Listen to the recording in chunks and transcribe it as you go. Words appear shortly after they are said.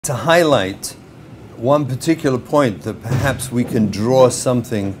To highlight one particular point that perhaps we can draw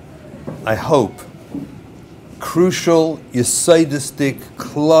something, I hope, crucial, yesaidistic,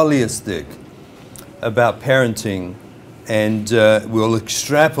 klaliistic about parenting, and we'll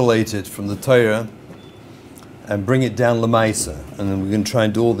extrapolate it from the Torah and bring it down l'maisa, and then we're going to try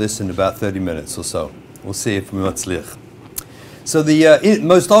and do all this in about 30 minutes or so. We'll see if we matzlich. So the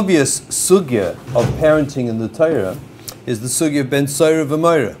most obvious sugya of parenting in the Torah is the sugya of ben soira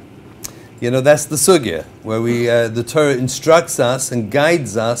v'moira. You know, that's the sugya where the Torah instructs us and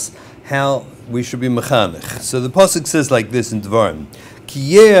guides us how we should be mechanech. So the pasuk says like this in Devarim: Ki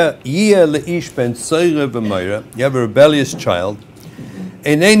yeh leish ben soira v'moira. You have a rebellious child.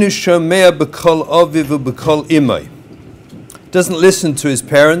 Einenu shomea b'kol aviv u'b'kol imay. Doesn't listen to his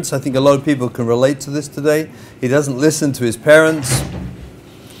parents. I think a lot of people can relate to this today. He doesn't listen to his parents.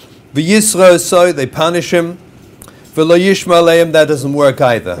 V'yisro so they punish him. V'lo yishma aleim, that doesn't work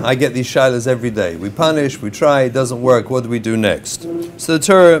either. I get these shilas every day. We punish, we try, it doesn't work. What do we do next? So the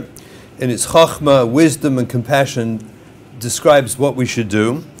Torah, in its chachma, wisdom, and compassion, describes what we should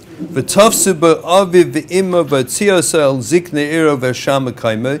do. V'tafsu ba'aviv v'imma v'tziosel zikne iro v'shama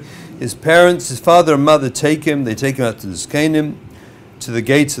kaimah. His parents, his father and mother, take him. They take him out to the Zkanim, to the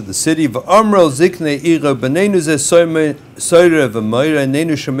gates of the city. V'amrol zikne iro b'neinu zeh soira v'moira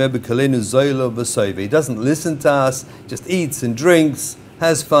neinu shomeh b'kalenu zoylo v'soive. He doesn't listen to us, just eats and drinks,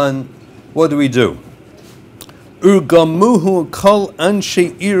 has fun. What do we do? Urgamuhu kol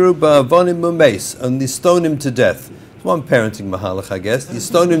anshe iru ba'avonim mumeis. And they stone him to death. It's one parenting mahalach, I guess. You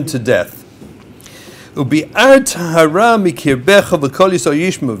stone him to death. And we get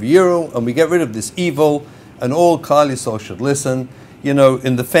rid of this evil, and all Klal Yisrael should listen. You know,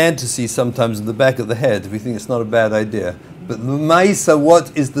 in the fantasy, sometimes in the back of the head, we think it's not a bad idea. But the Maisa,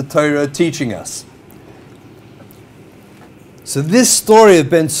 what is the Torah teaching us? So this story of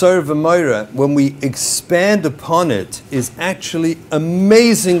Ben Soira v'Moira, when we expand upon it, is actually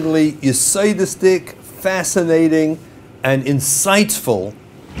amazingly yesaidistic, fascinating, and insightful,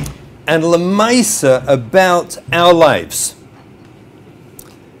 and lemaisa about our lives.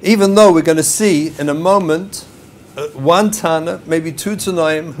 Even though we're going to see in a moment one Tana, maybe two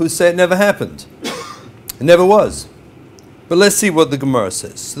Tanaim, who say it never happened. It never was. But let's see what the Gemara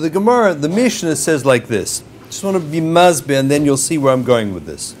says. So the Gemara, the Mishnah says like this. Just want to be mazbeh, and then you'll see where I'm going with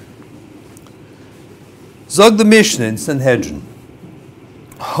this. Zog the Mishnah in Sanhedrin.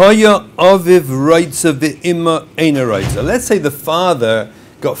 Haya aviv raitza ve'imma eina raitza. Let's say the father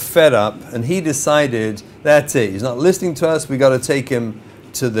got fed up and he decided, that's it, he's not listening to us, we got to take him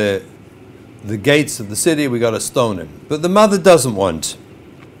to the gates of the city, we got to stone him. But the mother doesn't want.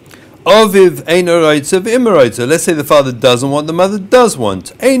 Aviv eino raitza ve'imma raitza. Let's say the father doesn't want, the mother does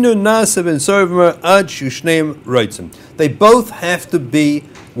want. Eino nasa ben soira ad shushneim raitzim. They both have to be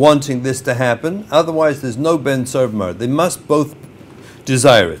wanting this to happen, otherwise there's no ben soira. They must both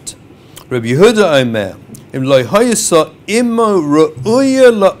desire it. Rabbi Yehuda Omer, Im lo hayasa imma ra'uya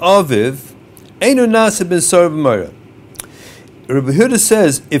la'aviv, einu nasa ben soira v'moira. Rabbi Yehuda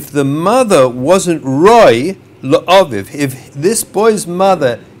says, if the mother wasn't roi la'aviv, if this boy's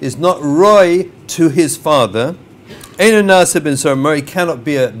mother is not roi to his father, einu nasa ben soira v'moira, he cannot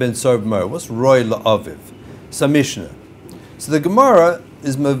be a ben soira v'moira. What's roi la'aviv? It's a Mishnah. So the Gemara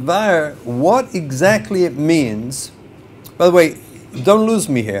is mavar what exactly it means. By the way, don't lose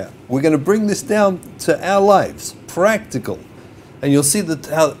me here. We're going to bring this down to our lives, practical. And you'll see that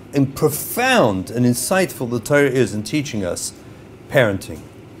how profound and insightful the Torah is in teaching us parenting.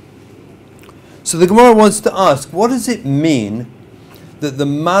 So the Gemara wants to ask, what does it mean that the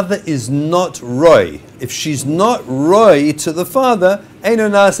mother is not roi? If she's not roi to the father, eino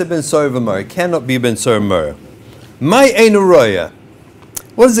nasa ben soira v'moira, cannot be ben soira v'moira. My eino roya.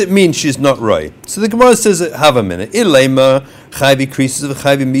 What does it mean she's not right? So the Gemara says, have a minute. If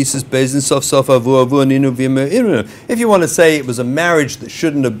you want to say it was a marriage that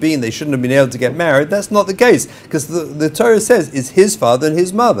shouldn't have been, they shouldn't have been able to get married, that's not the case. Because the Torah says it's his father and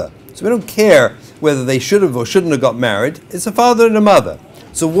his mother. So we don't care whether they should have or shouldn't have got married. It's a father and a mother.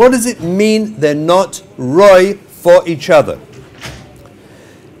 So what does it mean they're not roy for each other?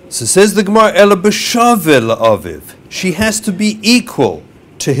 So says the Gemara, Ela b'shaveh la'aviv. She has to be equal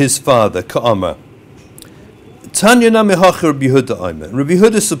to his father, Ka'ama. Tanya namihacha Rabbi Yehuda Omer. Rabbi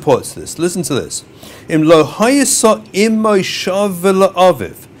Yehuda supports this. Listen to this. Im lo hayasa imay shaveh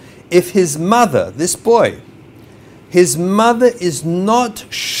la'aviv. If his mother, this boy, his mother is not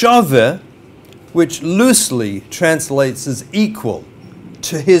shaveh, which loosely translates as equal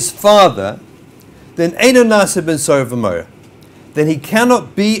to his father, then eino nasa ben soira v'moira. Then he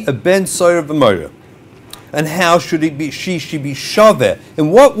cannot be a ben soira v'moira. And how should it be? She be shaveh.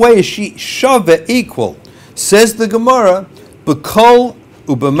 In what way is she shaveh equal? Says the Gemara, b'kol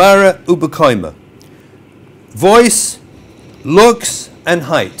ubamara ubekoima. Voice, looks, and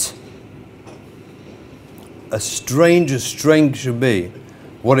height. A strange should be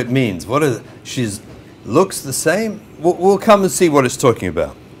what it means. She's looks the same? We'll come and see what it's talking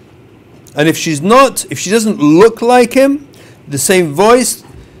about. And if she doesn't look like him, the same voice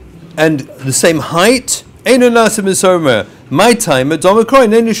and the same height, my time, because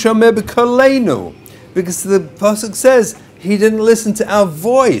the pasuk says he didn't listen to our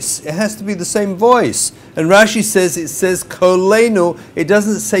voice. It has to be the same voice. And Rashi says it says kolenu. It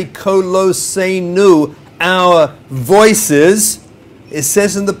doesn't say koloseinu, our voices. It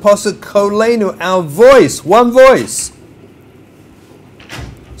says in the pasuk kolenu, our voice, one voice.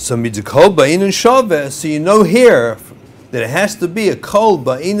 So midikol ba'in and shaveh. So you know here that it has to be a kol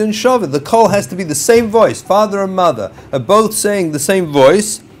ba'in and shaveh. The kol has to be the same voice. Father and mother are both saying the same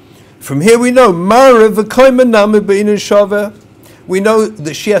voice. From here we know mara v'koyma nami ba'in and shaveh. We know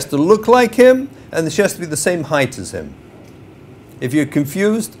that she has to look like him and that she has to be the same height as him. If you're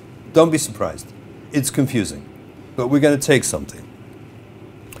confused, don't be surprised. It's confusing, but we're going to take something.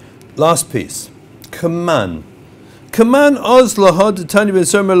 Last piece, kaman. Kaman oz lahad tani ben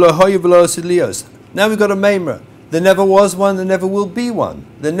sermer lahayu v'lo lios. Now we've got a memra. There never was one, there never will be one.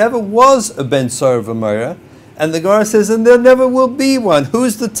 There never was a ben sar v'mara, and the Gemara says, and there never will be one.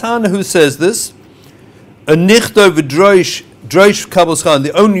 Who's the Tana who says this? A nichto v'droish kabel schar.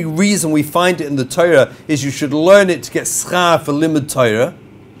 The only reason we find it in the Torah is you should learn it to get schar for limud Torah,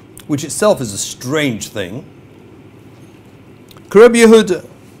 which itself is a strange thing. Rabbi Yehuda.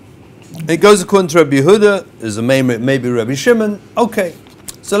 It goes according to Rabbi Yehuda, is a maybe Rabbi Shimon. Okay,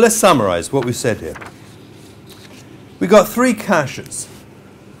 so let's summarize what we said here. We got three kashas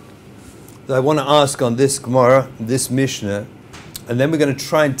that I want to ask on this Gemara, this Mishnah, and then we're going to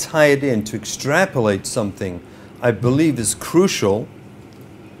try and tie it in to extrapolate something I believe is crucial,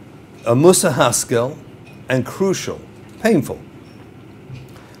 a Musa Haskel, and crucial, painful.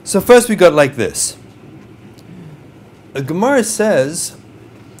 So first we got like this. A Gemara says,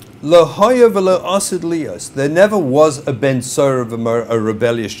 Lo hoya v'lo asid lios. There never was a ben sora a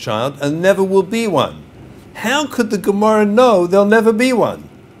rebellious child, and never will be one. How could the Gemara know there'll never be one?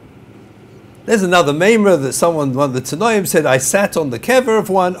 There's another memra that one of the Tanoim said, I sat on the kever of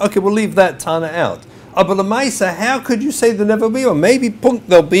one. Okay, we'll leave that Tana out. But Lamaisa, how could you say there'll never be one? Maybe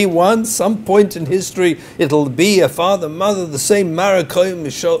there'll be one, some point in history, it'll be a father, mother, the same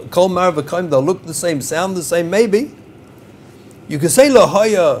marakoim, kol maravakoim, they'll look the same, sound the same, maybe. You could say lo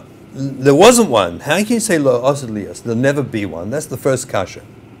hoya, there wasn't one. How can you say lo asid lios? There'll never be one. That's the first kasha.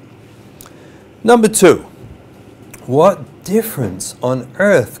 Number two, what difference on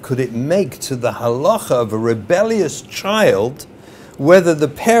earth could it make to the halacha of a rebellious child whether the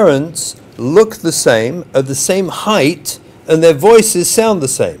parents look the same, are the same height, and their voices sound the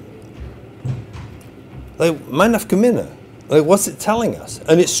same? Like, manafkamina. Like, what's it telling us?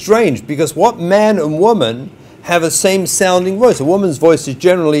 And it's strange because what man and woman have a same sounding voice? A woman's voice is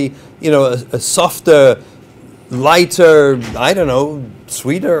generally, a softer, lighter, I don't know,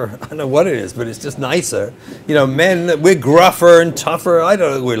 sweeter, I don't know what it is, but it's just nicer. Men, we're gruffer and tougher, I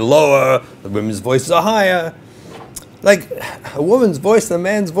don't know, we're lower, the women's voices are higher. Like, a woman's voice and a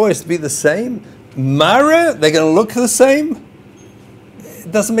man's voice be the same? Mara, they're going to look the same?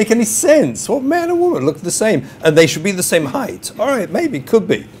 It doesn't make any sense. What man and woman look the same? And they should be the same height. All right, maybe, could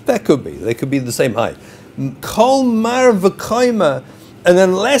be. That could be. They could be the same height. Kol mara v'koima, and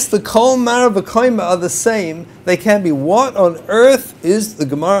unless the kol mara v'koima are the same, they can't be. What on earth is the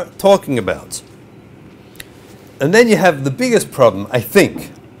Gemara talking about? And then you have the biggest problem, I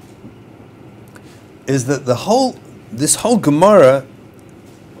think, is that this whole Gemara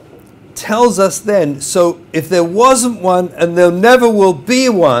tells us then, so if there wasn't one and there never will be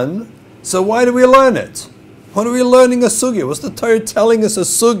one, so why do we learn it? What are we learning a sugya? What's the Torah telling us a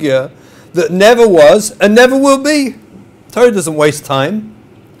sugya that never was and never will be? Torah doesn't waste time.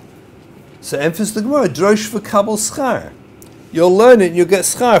 So emphasis the Gemara, drosh v'kabel schar. You'll learn it and you'll get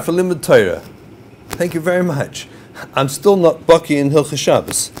schar for limud Torah. Thank you very much. I'm still not Baki in Hilchos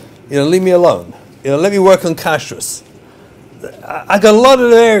Shabbos. Leave me alone. Let me work on kashrus. I got a lot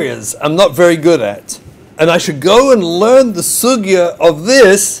of areas I'm not very good at. And I should go and learn the sugya of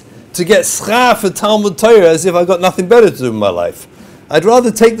this to get schar for Talmud Torah as if I've got nothing better to do in my life. I'd rather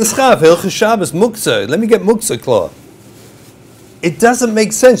take the schar for Hilchos Shabbos, muktzah. Let me get muktzah cloth. It doesn't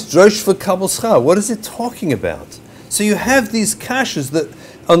make sense. Drosh for kabel schar. What is it talking about? So you have these kashas that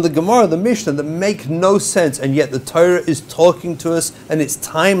on the Gemara, the Mishnah, that make no sense, and yet the Torah is talking to us, and it's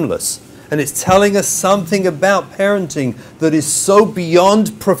timeless. And it's telling us something about parenting that is so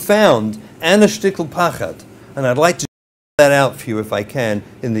beyond profound, and a shtickl pachad. And I'd like to that out for you if I can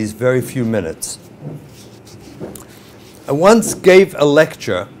in these very few minutes. I once gave a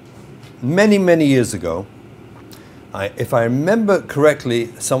lecture many, many years ago. If I remember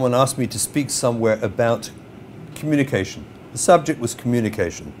correctly, someone asked me to speak somewhere about communication. The subject was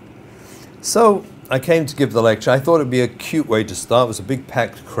communication. So I came to give the lecture. I thought it would be a cute way to start. It was a big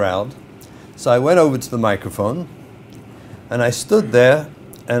packed crowd. So I went over to the microphone and I stood there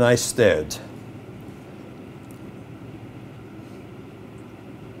and I stared.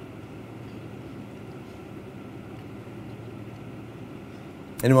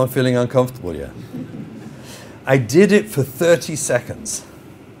 Anyone feeling uncomfortable yet? I did it for 30 seconds.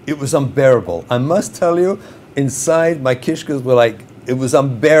 It was unbearable. I must tell you, inside my kishkas were like, it was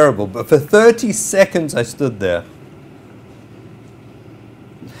unbearable. But for 30 seconds I stood there.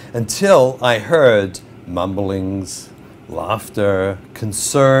 Until I heard mumblings, laughter,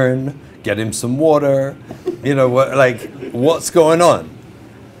 concern, get him some water, you know, like, what's going on?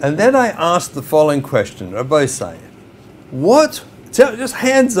 And then I asked the following question, Rabbi Say, just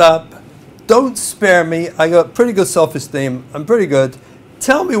hands up, don't spare me, I got pretty good self-esteem, I'm pretty good.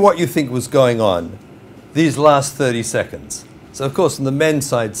 Tell me what you think was going on these last 30 seconds. So of course on the men's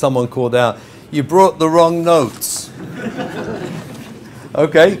side someone called out, you brought the wrong notes.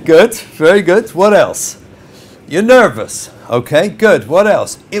 Okay, good, very good. What else? You're nervous. Okay, good. What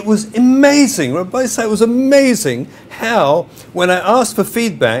else? It was amazing. Rabbi said it was amazing how, when I asked for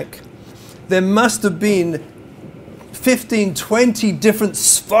feedback, there must have been 15, 20 different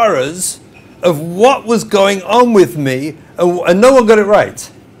svaras of what was going on with me, and no one got it right.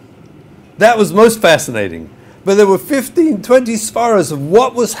 That was most fascinating. But there were 15, 20 svaras of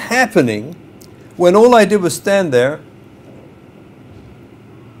what was happening when all I did was stand there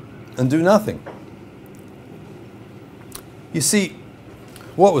and do nothing. You see,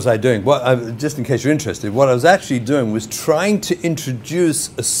 what was I doing? Just in case you're interested, what I was actually doing was trying to introduce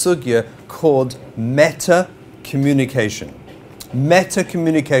a sugya called meta-communication.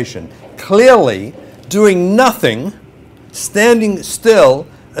 Meta-communication. Clearly, doing nothing, standing still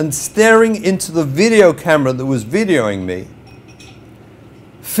and staring into the video camera that was videoing me,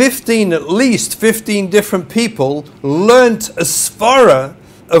 at least 15 different people learnt a svara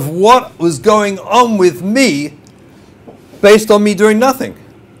of what was going on with me based on me doing nothing.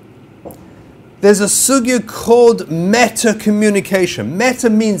 There's a sugya called meta-communication. Meta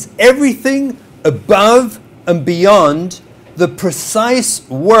means everything above and beyond the precise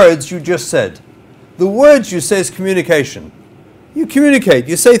words you just said. The words you say is communication. You communicate,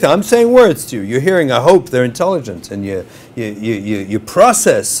 you say things. I'm saying words to you. You're hearing, I hope they're intelligent, and you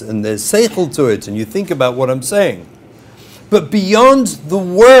process, and there's seichel to it, and you think about what I'm saying. But beyond the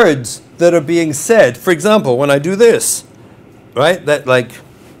words that are being said, for example, when I do this, right, that like,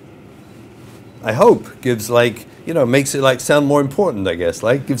 I hope gives like, you know, makes it like sound more important, I guess,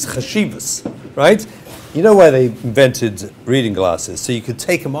 like gives chashivas, right? You know why they invented reading glasses? So you could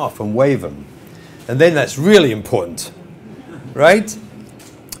take them off and wave them. And then that's really important, right?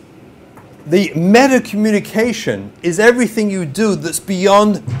 The meta-communication is everything you do that's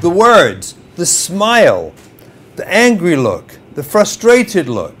beyond the words. The smile, the angry look, the frustrated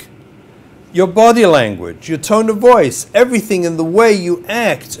look, your body language, your tone of voice, everything in the way you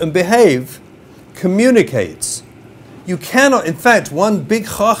act and behave communicates. You cannot, in fact, one big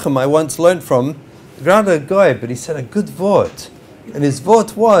chacham I once learned from, rather a guy, but he said a good vort. And his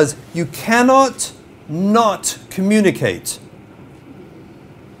vort was, you cannot not communicate.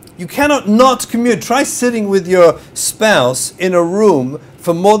 You cannot not communicate. Try sitting with your spouse in a room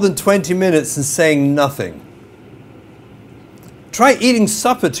for more than 20 minutes and saying nothing. Try eating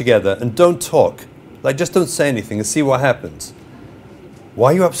supper together and don't talk. Like, just don't say anything and see what happens.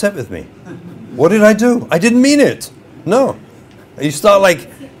 Why are you upset with me? What did I do? I didn't mean it. No. And you start like,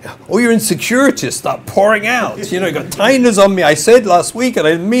 all your insecurities start pouring out. You know, you got tightness on me. I said last week and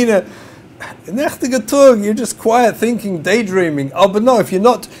I didn't mean it. You're just quiet thinking, daydreaming. Oh, but no, if you're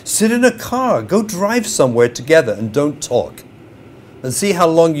not, sit in a car. Go drive somewhere together and don't talk. And see how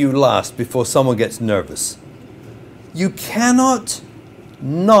long you last before someone gets nervous. You cannot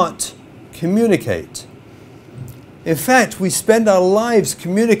not communicate. In fact, we spend our lives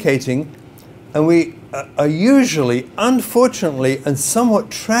communicating, and we are usually, unfortunately, and somewhat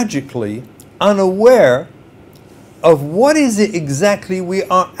tragically, unaware of what is it exactly we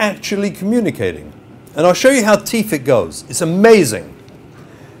are actually communicating. And I'll show you how teeth it goes. It's amazing.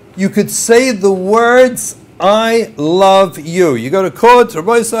 You could say the words, I love you. You go to court,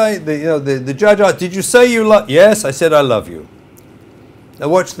 Rabbi say, the judge asks, did you say you love? Yes, I said I love you. Now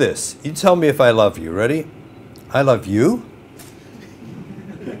watch this. You tell me if I love you. Ready? I love you?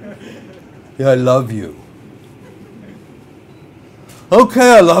 Yeah, I love you.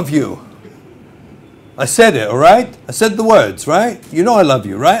 Okay, I love you. I said it, all right? I said the words, right? You know I love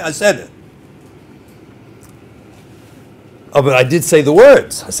you, right? I said it. Oh, but I did say the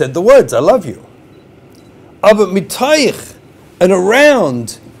words. I said the words, I love you. Oh, but mitaich, and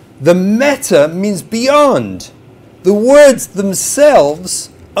around, the meta means beyond. The words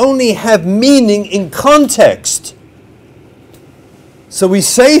themselves only have meaning in context. So we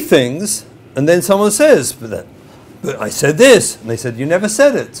say things, and then someone says, but I said this, and they said, you never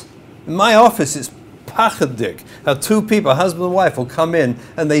said it. In my office, it's pachadik, how two people, husband and wife, will come in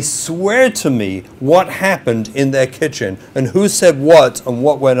and they swear to me what happened in their kitchen and who said what and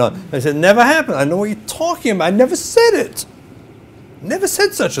what went on. I said, never happened. I know what you're talking about. I never said it. Never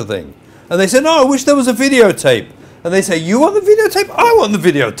said such a thing. And they said, no, I wish there was a videotape. And they say, you want the videotape? I want the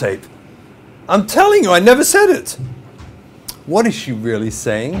videotape. I'm telling you, I never said it. What is she really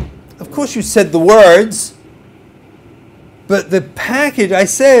saying? Of course you said the words. But the package, I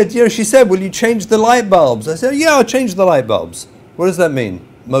said, she said, will you change the light bulbs? I said, yeah, I'll change the light bulbs. What does that mean?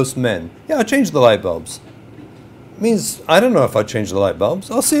 Most men. Yeah, I'll change the light bulbs. It means, I don't know if I'll change the light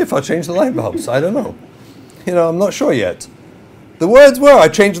bulbs. I'll see if I'll change the light bulbs. I don't know. I'm not sure yet. The words were, I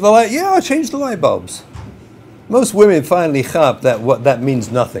changed the light. Yeah, I'll change the light bulbs. Most women finally chap that what that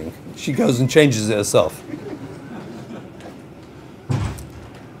means nothing. She goes and changes it herself.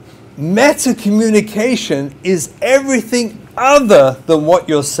 Meta-communication is everything other than what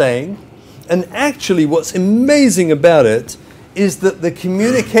you're saying, and actually what's amazing about it is that the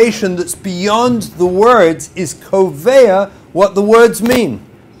communication that's beyond the words is kovea what the words mean.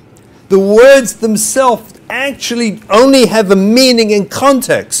 The words themselves actually only have a meaning in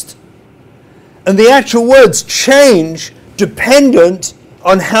context, and the actual words change dependent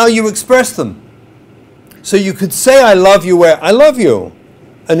on how you express them. So you could say I love you where I love you.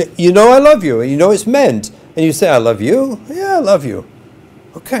 And you know I love you, and you know it's meant. And you say, I love you? Yeah, I love you.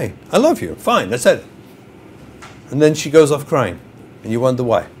 Okay, I love you. Fine, I said it. And then she goes off crying, and you wonder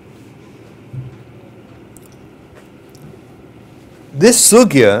why. This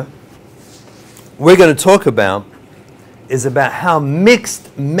sugya we're going to talk about is about how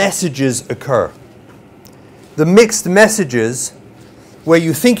mixed messages occur. The mixed messages where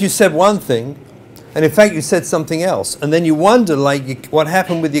you think you said one thing, and in fact you said something else. And then you wonder what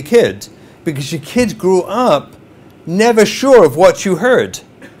happened with your kid, because your kid grew up never sure of what you heard,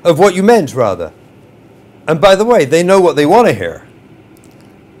 of what you meant rather. And by the way, they know what they want to hear.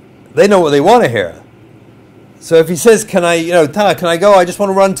 They know what they want to hear. So if he says, Tana, can I go? I just want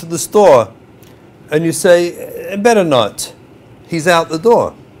to run to the store. And you say, better not. He's out the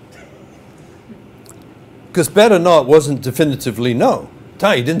door. Because better not wasn't definitively no.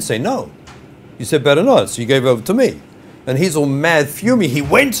 Tana, you didn't say no. You said better not, so you gave over to me. And he's all mad, fuming. He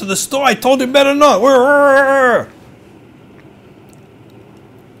went to the store, I told him better not.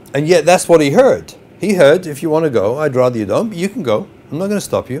 And yet that's what he heard. He heard, if you want to go, I'd rather you don't, but you can go. I'm not going to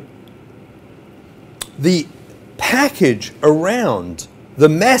stop you. The package around the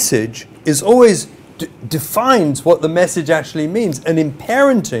message is always defines what the message actually means. And in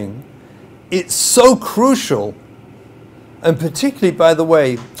parenting, it's so crucial. And particularly, by the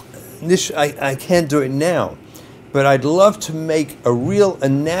way, I can't do it now, but I'd love to make a real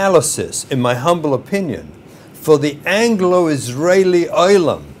analysis, in my humble opinion, for the Anglo-Israeli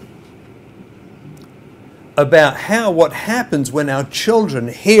olam about what happens when our children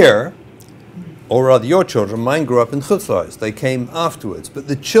here, or rather your children, mine grew up in Chutzlaritz, they came afterwards, but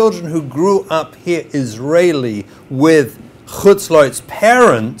the children who grew up here Israeli with Chutzlaritz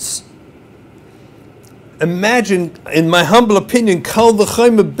parents, imagine, in my humble opinion, kal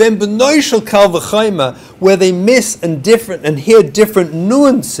v'chayma ben benoishel kal v'chayma, where they miss and hear different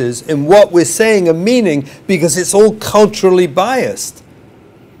nuances in what we're saying and meaning, because it's all culturally biased.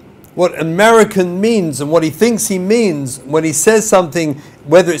 What American means and what he thinks he means when he says something,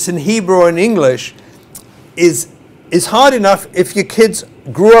 whether it's in Hebrew or in English, is hard enough if your kids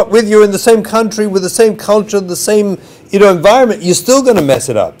grew up with you in the same country, with the same culture, the same environment. You're still going to mess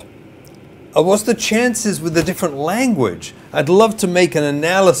it up. What's the chances with a different language? I'd love to make an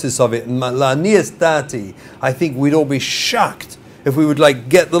analysis of it. I think we'd all be shocked if we would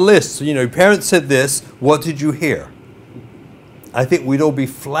get the list. So, parents said this, what did you hear? I think we'd all be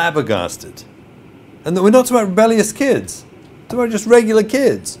flabbergasted. And we're not talking about rebellious kids. We're talking about just regular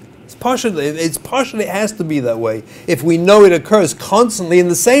kids. It has to be that way. If we know it occurs constantly in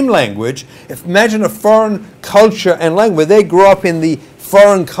the same language, imagine a foreign culture and language where they grew up in the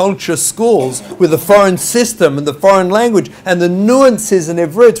foreign culture schools with the foreign system and the foreign language and the nuances in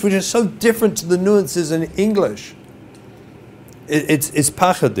Ivrit, which are so different to the nuances in English. It's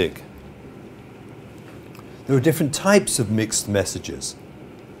pachadik. There are different types of mixed messages.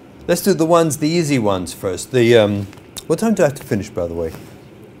 Let's do the easy ones first. What time do I have to finish, by the way?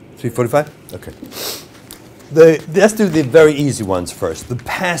 3:45? Okay. Let's do the very easy ones first. The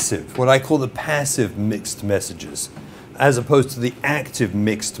passive, what I call the passive mixed messages, as opposed to the active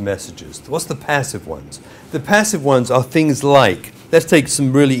mixed messages. What's the passive ones? The passive ones are things like, let's take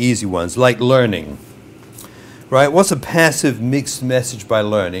some really easy ones, like learning. Right? What's a passive mixed message by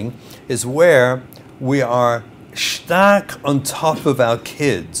learning? Is where we are stark on top of our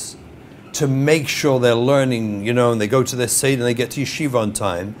kids to make sure they're learning, and they go to their Seder and they get to yeshiva on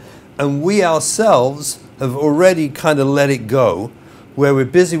time. And we ourselves have already kind of let it go, where we're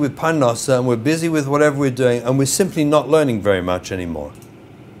busy with parnasa and we're busy with whatever we're doing, and we're simply not learning very much anymore.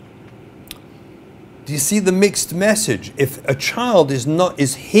 Do you see the mixed message? If a child is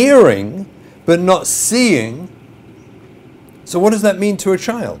hearing but not seeing, so what does that mean to a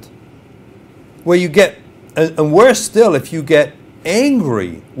child? Where you get, and worse still, if you get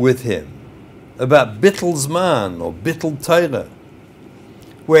angry with him about bittul zman or bittul Torah,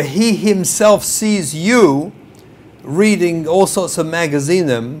 where he himself sees you reading all sorts of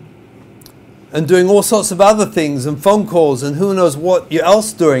magazinim and doing all sorts of other things and phone calls and who knows what you're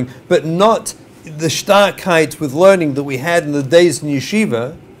else doing, but not the starkheit with learning that we had in the days in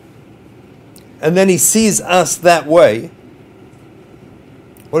yeshiva, and then he sees us that way,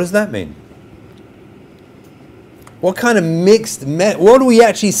 what does that mean? What kind of what are we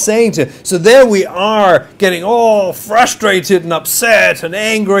actually saying to? So there we are getting all frustrated and upset and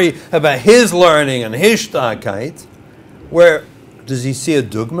angry about his learning and his starkheit. Where, does he see a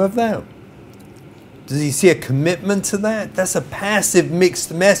dogma of that? Does he see a commitment to that? That's a passive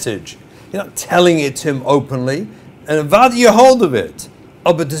mixed message. You're not telling it to him openly, and avada you hold of it.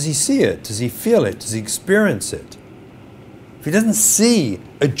 Oh, but does he see it? Does he feel it? Does he experience it? If he doesn't see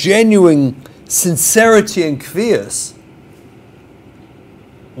a genuine sincerity and kvias,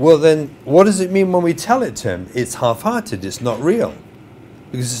 well then, what does it mean when we tell it to him? It's half-hearted, it's not real.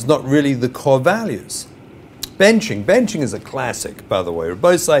 Because it's not really the core values. Benching is a classic, by the way.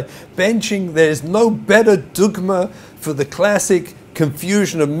 Rabbi say, benching, there's no better dogma for the classic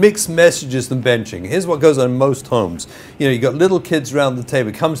confusion of mixed messages than benching. Here's what goes on in most homes. You got little kids around the table,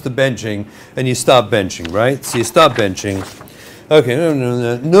 it comes to benching, and you start benching, right? So you start benching. Okay, no.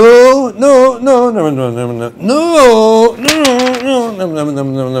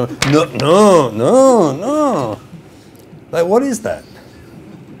 Like, what is that?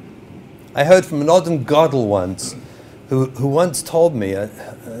 I heard from an Odom Godel once, who once told me, I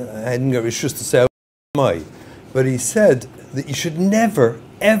hadn't got rishus to say, but he said that you should never,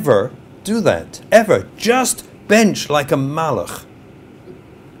 ever do that. Ever. Just bench like a malach.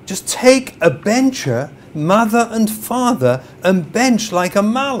 Just take a bencher, mother and father, and bench like a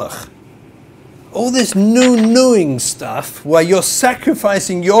malach. All this new-knowing stuff where you're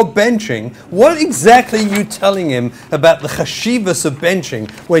sacrificing your benching, what exactly are you telling him about the chashivas of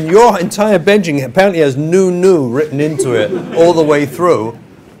benching when your entire benching apparently has new written into it all the way through?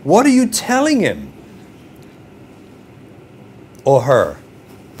 What are you telling him? Or her?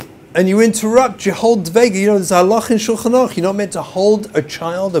 And you interrupt your whole dvega. There's halach in Shulchan Aruch. You're not meant to hold a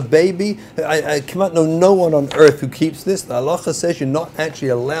child, a baby. I cannot know no one on earth who keeps this. The halacha says you're not actually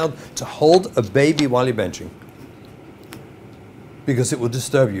allowed to hold a baby while you're benching, because it will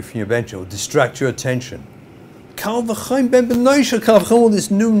disturb you from your benching. It will distract your attention. Kal v'chaim ben b'noisha, kal v'chaim, all this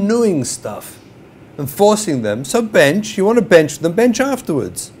new-knowing stuff, and forcing them. So bench. You want to bench them, bench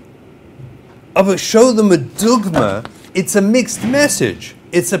afterwards. But show them a dogma. It's a mixed message.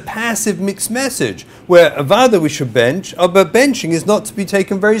 It's a passive mixed message, where avada we should bench, but benching is not to be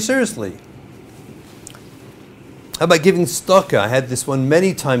taken very seriously. How about giving stocker? I had this one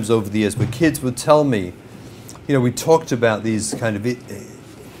many times over the years where kids would tell me, we talked about these kind of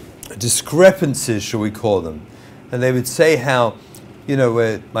discrepancies, shall we call them, and they would say how,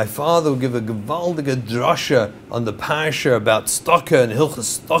 where my father would give a gewaldige drasha on the parsha about stocker and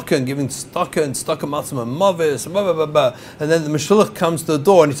hilchas stocker and giving stocker and stocker matzah and mavis, and blah, blah, blah, blah. And then the Mashiach comes to the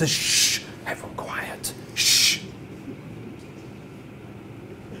door and he says, shh, everyone quiet, shh.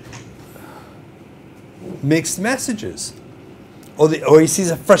 Mixed messages. Or he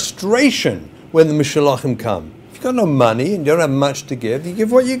sees a frustration when the Mashiachim come. If you've got no money and you don't have much to give, you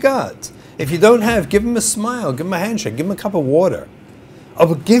give what you got. If you don't have, give them a smile, give them a handshake, give them a cup of water.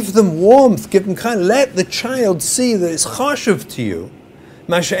 But give them warmth, let the child see that it's chashuv to you.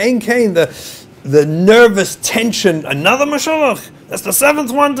 Masha ein kain, the nervous tension, another mashalach, that's the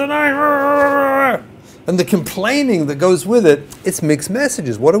seventh one tonight, and the complaining that goes with it, it's mixed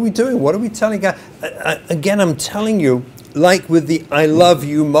messages. What are we doing? What are we telling God? Again, I'm telling you, like with the I love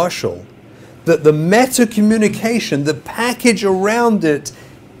you mashal, that the meta communication, the package around it,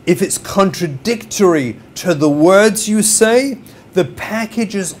 if it's contradictory to the words you say, the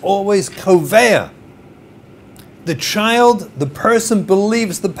package is always kovea. The child, the person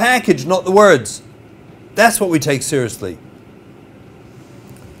believes the package, not the words. That's what we take seriously.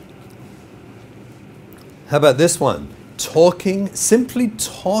 How about this one? Simply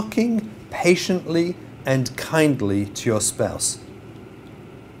talking patiently and kindly to your spouse.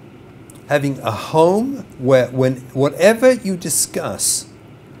 Having a home where whatever you discuss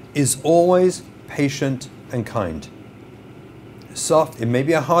is always patient and kind. Soft, it may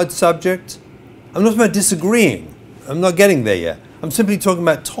be a hard subject. I'm not about disagreeing. I'm not getting there yet. I'm simply talking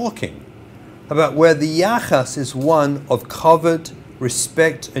about talking. About where the yachas is one of kavod,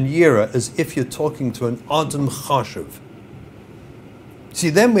 respect, and yira, as if you're talking to an adam chashuv. See,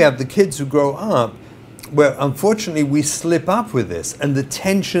 then we have the kids who grow up, where unfortunately we slip up with this, and the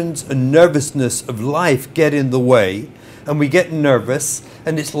tensions and nervousness of life get in the way, and we get nervous,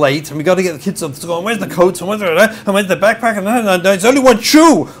 and it's late, and we got to get the kids off to school. Where's the coats? And where's the backpack? And there's only one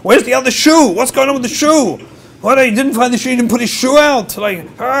shoe. Where's the other shoe? What's going on with the shoe? What? He didn't find the shoe. He didn't put his shoe out. Like,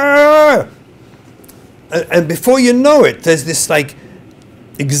 and before you know it, there's this like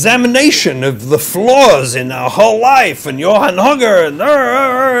examination of the flaws in our whole life, and Johann Hogger,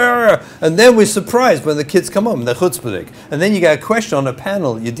 and then we're surprised when the kids come home, they're chutzpahdik. And then you get a question on a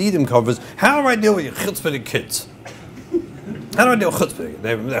panel, Yedidim conference, how do I deal with your chutzpahdik kids? How do I deal with chutzpahdik?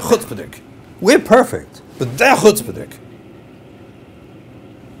 They're chutzpahdik. We're perfect, but they're chutzpahdik.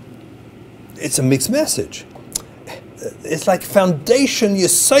 It's a mixed message. It's like foundation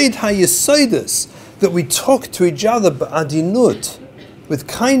yesod ha-yesodus, that we talk to each other b'adinut, with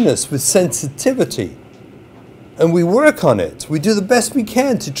kindness, with sensitivity. And we work on it. We do the best we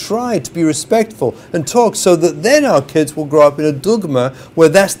can to try to be respectful and talk, so that then our kids will grow up in a dugma where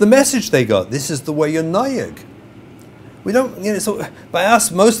that's the message they got. This is the way you're nayig. We don't, so by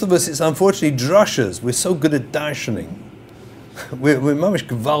us, most of us, it's unfortunately drushes. We're so good at darshaning. We're mamish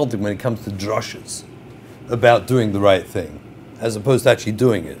gewaldig when it comes to drushes about doing the right thing, as opposed to actually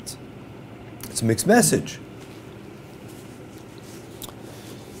doing it. It's a mixed message.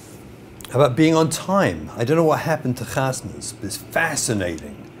 How about being on time? I don't know what happened to chasnas, but it's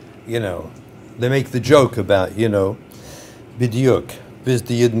fascinating. They make the joke about, bidyuk, bis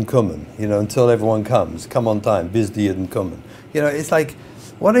die Yidden kommen, until everyone comes. Come on time, bis die Yidden kommen. It's like,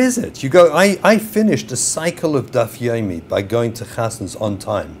 what is it? You go, I finished a cycle of daf yomi by going to chasnas on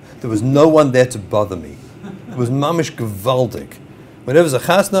time. There was no one there to bother me. It was mamish gewaldig. Whenever there was a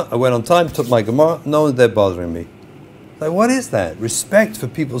chasna, I went on time, took my gemara, no one there bothering me. Like, what is that? Respect for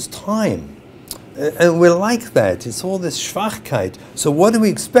people's time. And we're like that. It's all this schwachkeit. So what do we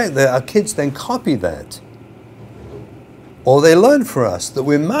expect? That our kids then copy that? Or they learn for us that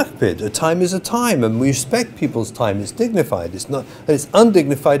we're makpid. A time is a time, and we respect people's time. It's dignified. It's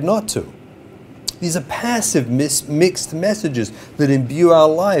undignified not to. These are passive, mixed messages that imbue our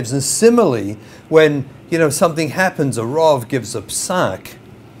lives. And similarly, when something happens, a Rav gives a psak,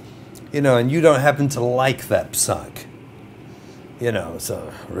 and you don't happen to like that psak.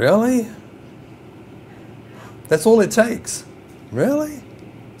 So, really? That's all it takes. Really?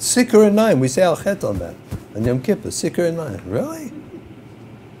 Sikkur and 9, we say al-chet on that. And Yom Kippur, Sikkur and 9. Really?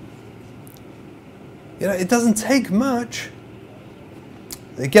 It doesn't take much.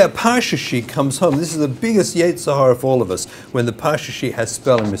 A parsha sheet comes home. This is the biggest Yetzer Hara for all of us, when the parsha sheet has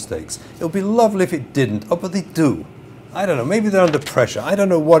spelling mistakes. It would be lovely if it didn't. Oh, but they do. I don't know. Maybe they're under pressure. I don't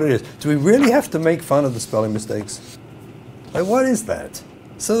know what it is. Do we really have to make fun of the spelling mistakes? Like, what is that?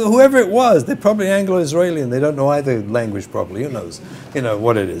 So whoever it was, they're probably Anglo-Israeli and they don't know either language properly. Who knows?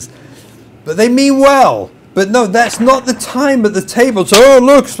 What it is. But they mean well. But no, that's not the time at the table. So, oh,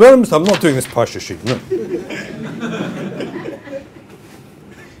 look, spelling mistake. I'm not doing this parsha sheet. No.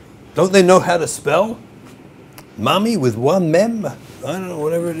 Don't they know how to spell? Mommy with one mem? I don't know,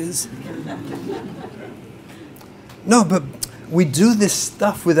 whatever it is. No, but we do this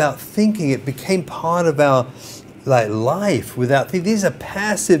stuff without thinking. It became part of our life without thinking. These are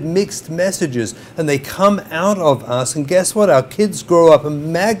passive, mixed messages, and they come out of us. And guess what? Our kids grow up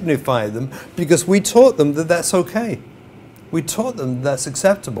and magnify them because we taught them that that's okay. We taught them that's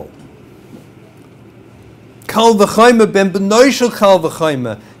acceptable. Kal v'chayma ben b'noishel kal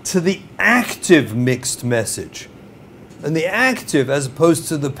v'chayma, to the active mixed message. And the active, as opposed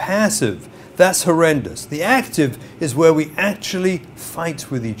to the passive, That's horrendous. The active is where we actually fight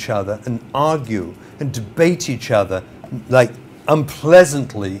with each other and argue and debate each other like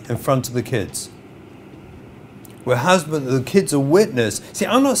unpleasantly in front of the kids. Where the kids are witness. See,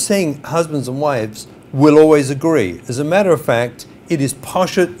 I'm not saying husbands and wives will always agree. As a matter of fact, it is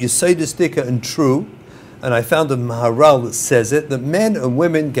Pashat, Yesodistika, and true, and I found a Maharal that says it, that men and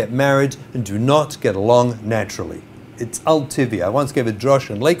women get married and do not get along naturally. It's al-tivi. I once gave a drosh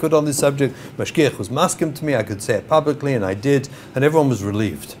in Lakewood on this subject. Mashgiach was maskim to me. I could say it publicly, and I did, and everyone was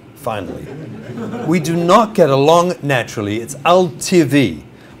relieved, finally. We do not get along naturally. It's al-tivi.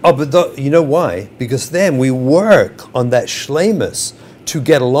 Oh, but you know why? Because then we work on that shleimus to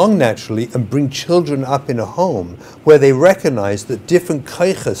get along naturally and bring children up in a home where they recognize that different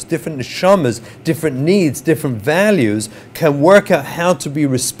kaichas, different neshamas, different needs, different values can work out how to be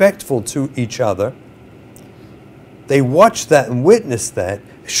respectful to each other. They watch that and witness that.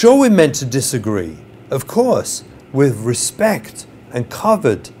 Sure, we're meant to disagree, of course, with respect and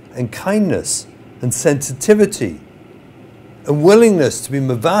kavod and kindness and sensitivity and willingness to be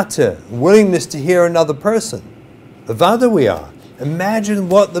mavata, willingness to hear another person. Avada we are. Imagine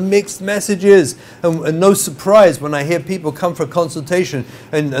what the mixed message is. And no surprise when I hear people come for a consultation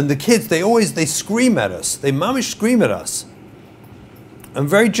and the kids, they scream at us. They mamish scream at us. And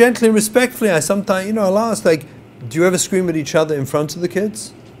very gently and respectfully, I sometimes, I'll ask, like, do you ever scream at each other in front of the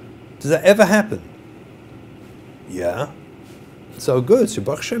kids? Does that ever happen? Yeah. So good. So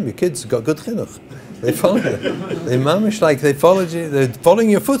Baruch Hashem, your kids got good chinuch. They follow you. They mamish like they followed you. They're following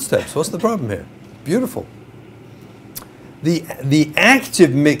your footsteps. What's the problem here? Beautiful. The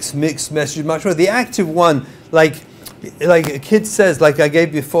active mixed message is much more. The active one, like a kid says, like I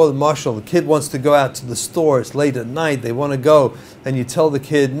gave before the marshal, the kid wants to go out to the store, it's late at night, they want to go, and you tell the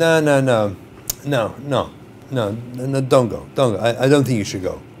kid, no, don't go. I don't think you should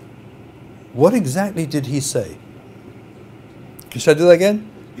go. What exactly did he say? Should I do that again?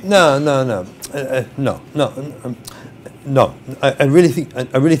 No. I really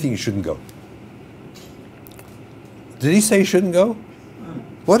think you shouldn't go. Did he say he shouldn't go?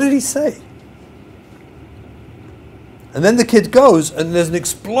 What did he say? And then the kid goes and there's an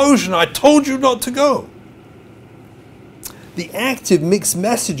explosion. I told you not to go. The active mixed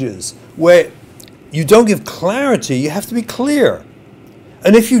messages where you don't give clarity, you have to be clear.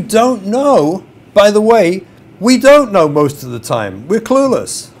 And if you don't know, by the way, we don't know most of the time. We're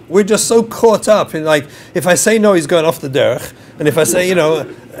clueless. We're just so caught up in, like, if I say no, he's going off the derech. And if I say,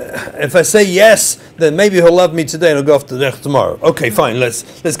 if I say yes, then maybe he'll love me today and he'll go off the derech tomorrow. Okay, fine, let's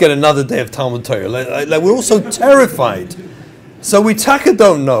get another day of Talmud Torah. Like we're all so terrified. So we taka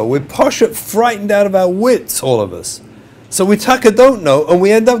don't know. We're poshet frightened out of our wits, all of us. So we taka don't know, and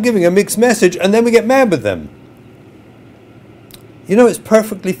we end up giving a mixed message, and then we get mad with them. It's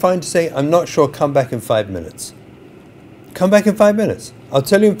perfectly fine to say, I'm not sure, come back in 5 minutes. Come back in 5 minutes. I'll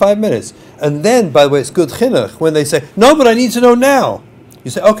tell you in 5 minutes. And then, by the way, it's good chinuch when they say, no, but I need to know now.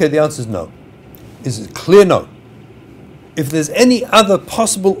 You say, okay, the answer is no. Is it clear no? If there's any other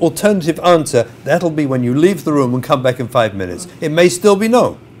possible alternative answer, that'll be when you leave the room and come back in 5 minutes. It may still be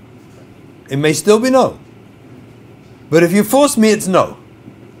no. It may still be no. But if you force me, it's no.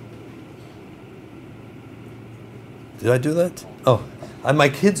 Did I do that? Oh, and my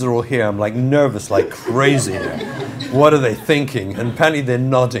kids are all here. I'm like nervous like crazy here. What are they thinking? And apparently they're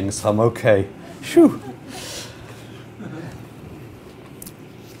nodding, so I'm okay. Shoo.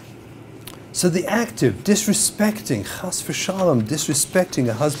 So the active, disrespecting, chas v'shalom, disrespecting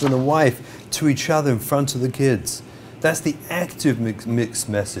a husband and wife to each other in front of the kids. That's the active mixed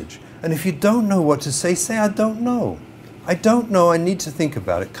message. And if you don't know what to say, I don't know. I don't know, I need to think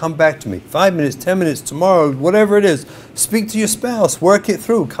about it. Come back to me. 5 minutes, 10 minutes, tomorrow, whatever it is. Speak to your spouse, work it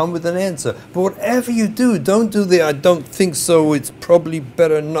through, come with an answer. But whatever you do, don't do the I don't think so, it's probably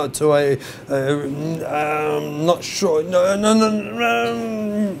better not to, I'm not sure. No.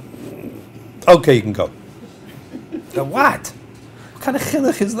 Okay, you can go. What? What kind of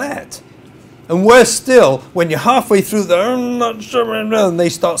chinuch is that? And worse still, when you're halfway through the I'm not sure, and they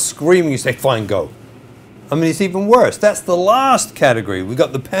start screaming, you say, fine, go. I mean, it's even worse. That's the last category. We've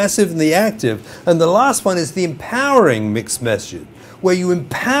got the passive and the active. And the last one is the empowering mixed message, where you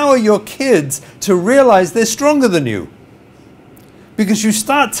empower your kids to realize they're stronger than you. Because you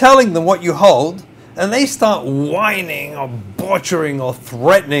start telling them what you hold, and they start whining or butchering or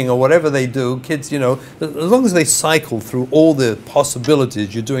threatening or whatever they do. Kids, as long as they cycle through all the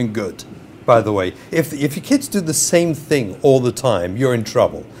possibilities, you're doing good, by the way. If your kids do the same thing all the time, you're in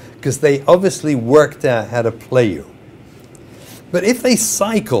trouble. Because they obviously worked out how to play you. But if they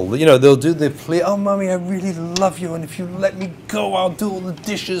cycle, you know, they'll do the plea, oh, mommy, I really love you, and if you let me go, I'll do all the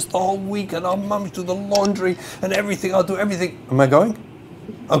dishes the whole week, and I'll mommy do the laundry and everything, I'll do everything. Am I going?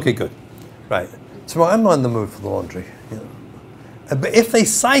 Okay, good. Right. Tomorrow, I'm not in the mood for the laundry. You know. But if they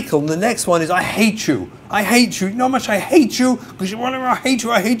cycle, the next one is, I hate you. I hate you. You know how much I hate you? Because you want to, I hate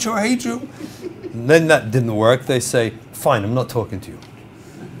you, I hate you, I hate you. And then that didn't work. They say, fine, I'm not talking to you.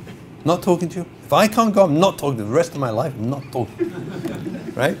 Not talking to you. If I can't go, I'm not talking to you. The rest of my life, I'm not talking to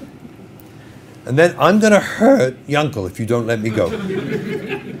you. Right? And then I'm going to hurt Yankel if you don't let me go.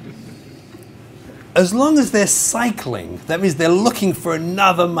 As long as they're cycling, that means they're looking for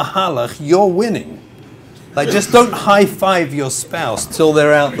another mahalach, you're winning. Like, just don't high-five your spouse till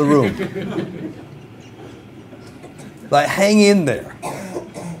they're out the room. Like, hang in there.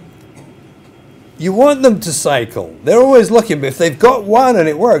 You want them to cycle. They're always looking, but if they've got one and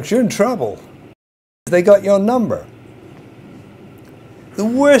it works, you're in trouble. They got your number. The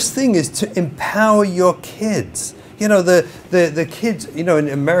worst thing is to empower your kids. You know, the kids, you know, in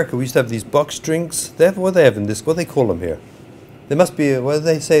America, we used to have these box drinks. What do they have in this? What do they call them here? There must be, what do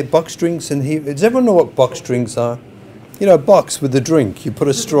they say, box drinks in here? Does everyone know what box drinks are? You know, a box with a drink. You put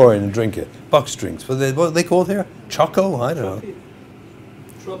a straw in and drink it. Box drinks. What are they called here? Choco? I don't know.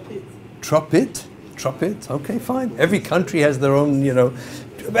 Trumpet. Trumpet? Trumpet? Okay, fine. Every country has their own, you know.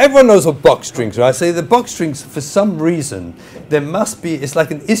 Everyone knows what box drinks are. I say the box drinks, for some reason, there must be, it's like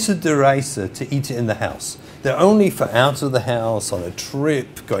an issa deraisa to eat it in the house. They're only for out of the house, on a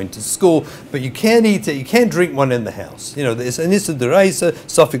trip, going to school, but you can't eat it, you can't drink one in the house. You know, there's an issa deraisa,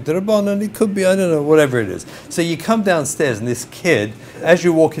 sofik derabbanan, it could be, I don't know, whatever it is. So you come downstairs and this kid, as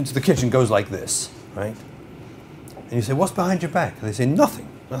you walk into the kitchen, goes like this, right? And you say, what's behind your back? And they say, nothing,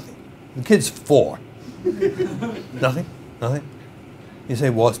 nothing. The kid's 4. Nothing, nothing. You say,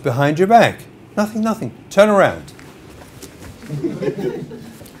 what's behind your back? Nothing, nothing. Turn around.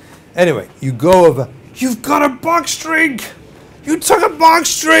 Anyway, you go over, you've got a box drink! You took a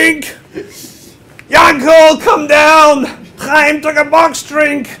box drink! Yankel, come down! Chaim took a box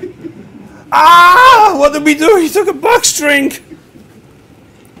drink! Ah! What did we do? He took a box drink!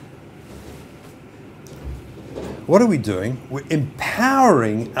 What are we doing? We're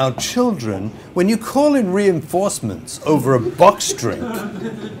empowering our children. When you call in reinforcements over a box drink,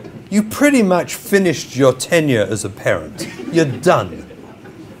 you pretty much finished your tenure as a parent. You're done.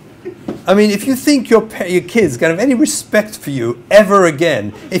 I mean, if you think your kids going to have any respect for you ever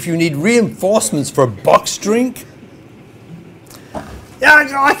again, if you need reinforcements for a box drink, yeah,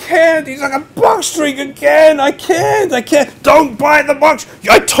 I can't. He's like a box drink again. I can't. Don't buy the box.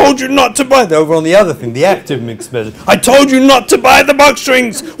 I told you not to buy. They're over on the other thing, the active mixed message. I told you not to buy the box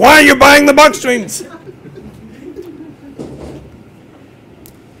drinks. Why are you buying the box drinks?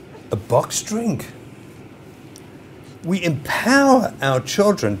 A box drink. We empower our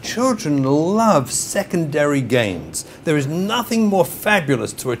children. Children love secondary gains. There is nothing more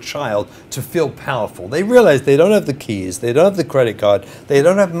fabulous to a child to feel powerful. They realize they don't have the keys, they don't have the credit card, they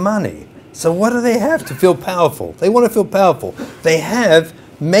don't have money. So what do they have to feel powerful? They want to feel powerful. They have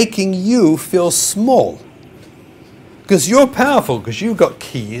making you feel small. Because you're powerful, because you've got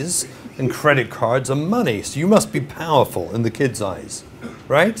keys and credit cards and money. So you must be powerful in the kids' eyes,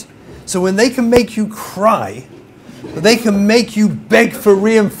 right? So when they can make you cry, they can make you beg for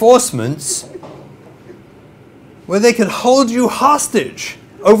reinforcements, where they can hold you hostage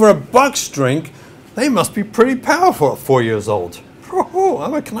over a box drink, they must be pretty powerful at 4 years old. Oh,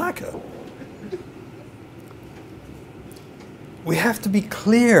 I'm a knacker. We have to be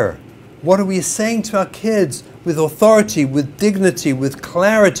clear. What are we saying to our kids with authority, with dignity, with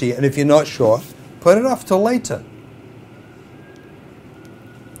clarity? And if you're not sure, put it off till later.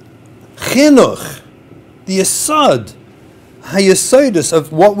 Chinuch. The yesod, hayesodus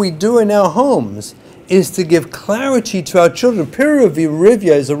of what we do in our homes is to give clarity to our children. Pira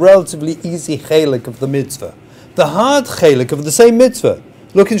v'rivya is a relatively easy chelik of the mitzvah. The hard chelik of the same mitzvah,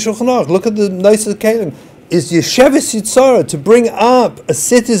 look in Shulchan Aruch, look at the nicest kelim, is yesheves yitzara, to bring up a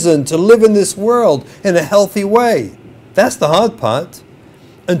citizen to live in this world in a healthy way. That's the hard part.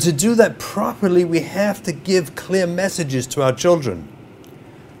 And to do that properly, we have to give clear messages to our children.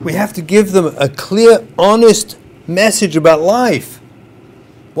 We have to give them a clear, honest message about life.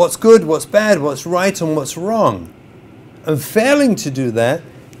 What's good, what's bad, what's right and what's wrong. And failing to do that,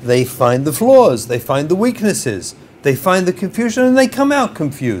 they find the flaws, they find the weaknesses, they find the confusion, and they come out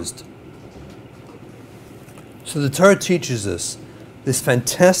confused. So the Torah teaches us this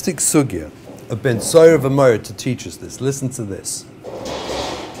fantastic sugya of Ben Soyer v'Moyer to teach us this. Listen to this.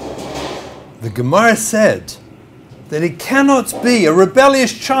 The Gemara said that it cannot be, a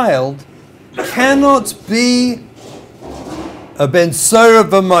rebellious child cannot be a ben Sora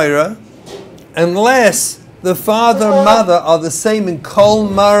v'Moira, unless the father and mother are the same in Kol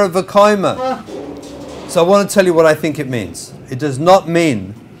Mara v'Koima. So I want to tell you what I think it means. It does not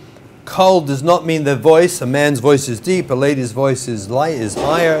mean, Kol does not mean their voice. A man's voice is deep, a lady's voice is light, is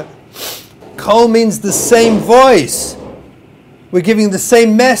higher. Kol means the same voice. We're giving the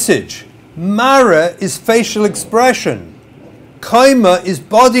same message. Mara is facial expression. Koima is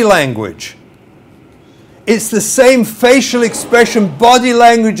body language. It's the same facial expression, body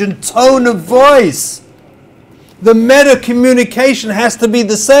language, and tone of voice. The meta communication has to be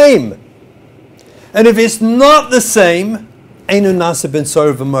the same. And if it's not the same, Einu Nasa ben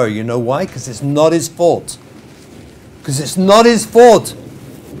Sora v'Moira. You know why? Because it's not his fault. Because it's not his fault.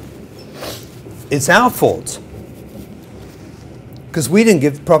 It's our fault. Because we didn't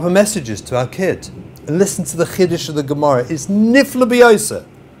give proper messages to our kid. And listen to the Chiddush of the Gemara. It's nifla b'yosa.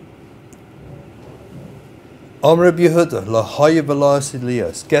 Amar Rabbi Yehuda, lo haya v'lo asid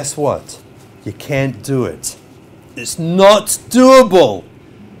liyos. Guess what? You can't do it. It's not doable.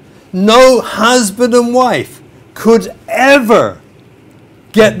 No husband and wife could ever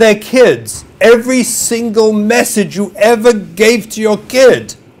get their kids, every single message you ever gave to your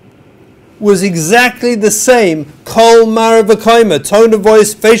kid was exactly the same, kol mara v'koima, tone of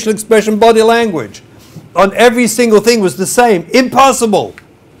voice, facial expression, body language. On every single thing was the same. Impossible.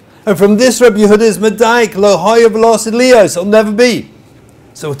 And from this, Rabbi Yehuda is medayik, lo haya v'lo asid liyos. It'll never be.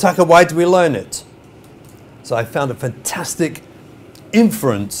 So, Taka, why do we learn it? So I found a fantastic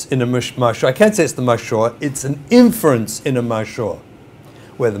inference in a mashor. I can't say it's the mashor, it's an inference in a mashor,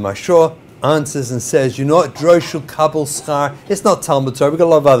 where the mashor answers and says, you know what, drosh shel kabel schar, it's not Talmud Torah, we've got a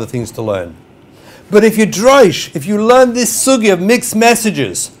lot of other things to learn. But if you drosh, if you learn this sugi of mixed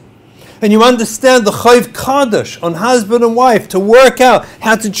messages, and you understand the chayv kaddish on husband and wife to work out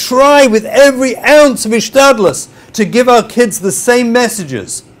how to try with every ounce of ishtadlus to give our kids the same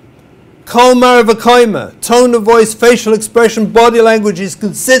messages, Kol mara v'koima, tone of voice, facial expression, body language is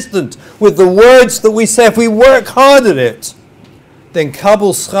consistent with the words that we say. If we work hard at it, then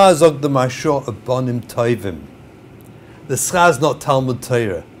kabul schar zog the mashor abonim toivim. The schar is not Talmud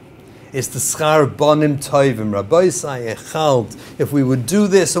Torah. It's the schar abonim toivim. Rabbi say echald. If we would do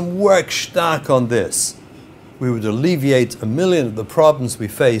this and work stark on this, we would alleviate 1,000,000 of the problems we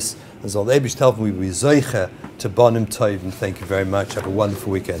face. As all the Ebish tell them, we would be zeicha to bonim toivim. Thank you very much. Have a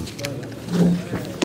wonderful weekend.